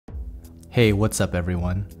Hey, what's up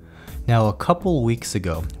everyone? Now a couple weeks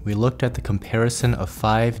ago, we looked at the comparison of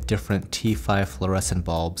 5 different T5 fluorescent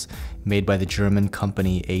bulbs made by the German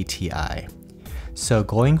company ATI. So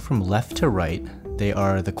going from left to right, they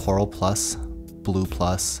are the Coral Plus, Blue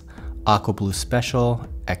Plus, AquaBlue Special,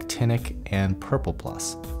 Actinic, and Purple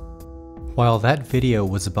Plus. While that video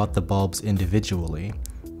was about the bulbs individually,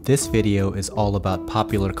 this video is all about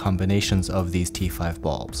popular combinations of these T5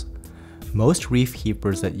 bulbs. Most reef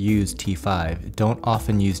keepers that use T5 don't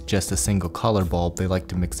often use just a single color bulb, they like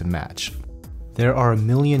to mix and match. There are a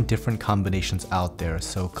million different combinations out there,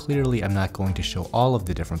 so clearly I'm not going to show all of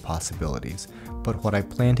the different possibilities, but what I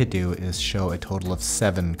plan to do is show a total of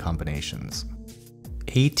 7 combinations.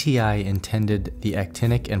 ATI intended the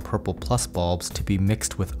Actinic and Purple Plus bulbs to be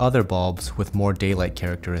mixed with other bulbs with more daylight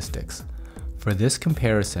characteristics. For this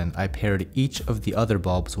comparison, I paired each of the other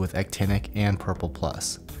bulbs with Actinic and Purple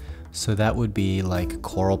Plus. So that would be like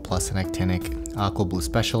Coral Plus and Actinic, AquaBlue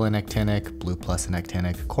Special and Actinic, Blue Plus and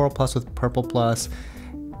Actinic, Coral Plus with Purple Plus.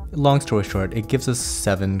 Long story short, it gives us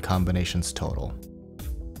 7 combinations total.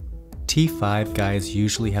 T5 guys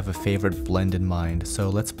usually have a favorite blend in mind, so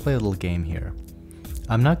let's play a little game here.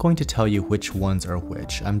 I'm not going to tell you which ones are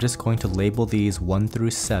which, I'm just going to label these 1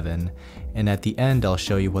 through 7, and at the end I'll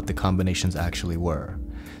show you what the combinations actually were.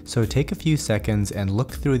 So take a few seconds and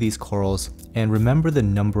look through these corals and remember the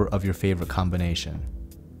number of your favorite combination.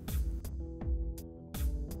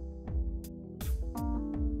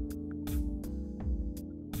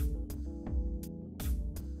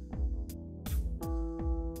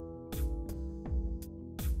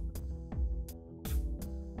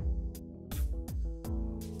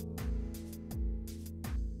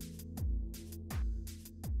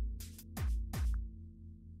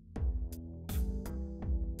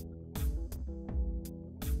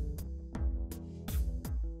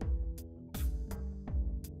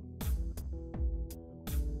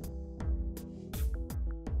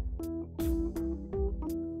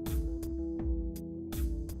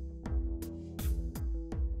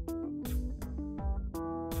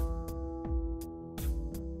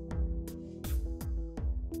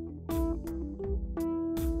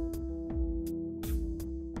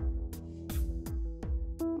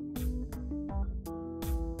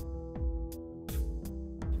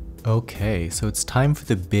 Okay, so it's time for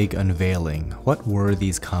the big unveiling. What were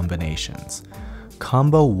these combinations?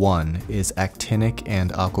 Combo 1 is Actinic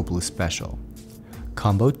and AquaBlue Special.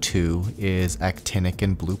 Combo 2 is Actinic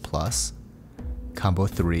and Blue Plus. Combo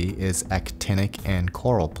 3 is Actinic and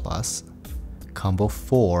Coral Plus. Combo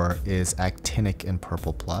 4 is Actinic and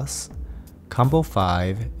Purple Plus. Combo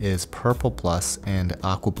 5 is Purple Plus and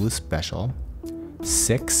AquaBlue Special.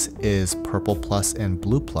 6 is Purple Plus and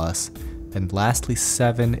Blue Plus. And lastly,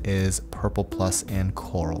 7 is Purple Plus and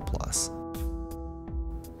Coral Plus.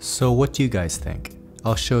 So what do you guys think?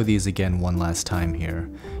 I'll show these again one last time here.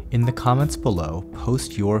 In the comments below,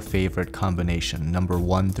 post your favorite combination, number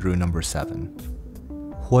 1 through number 7.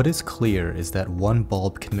 What is clear is that one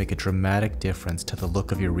bulb can make a dramatic difference to the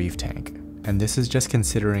look of your reef tank. And this is just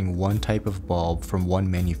considering one type of bulb from one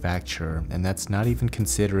manufacturer, and that's not even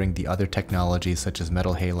considering the other technologies such as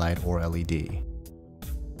metal halide or LED.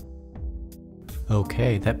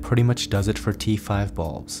 Okay, that pretty much does it for T5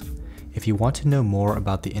 bulbs. If you want to know more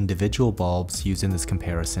about the individual bulbs used in this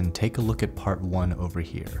comparison, take a look at part 1 over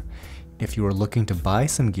here. If you are looking to buy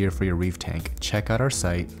some gear for your reef tank, check out our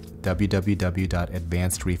site,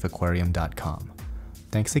 www.advancedreefaquarium.com.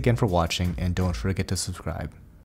 Thanks again for watching, and don't forget to subscribe.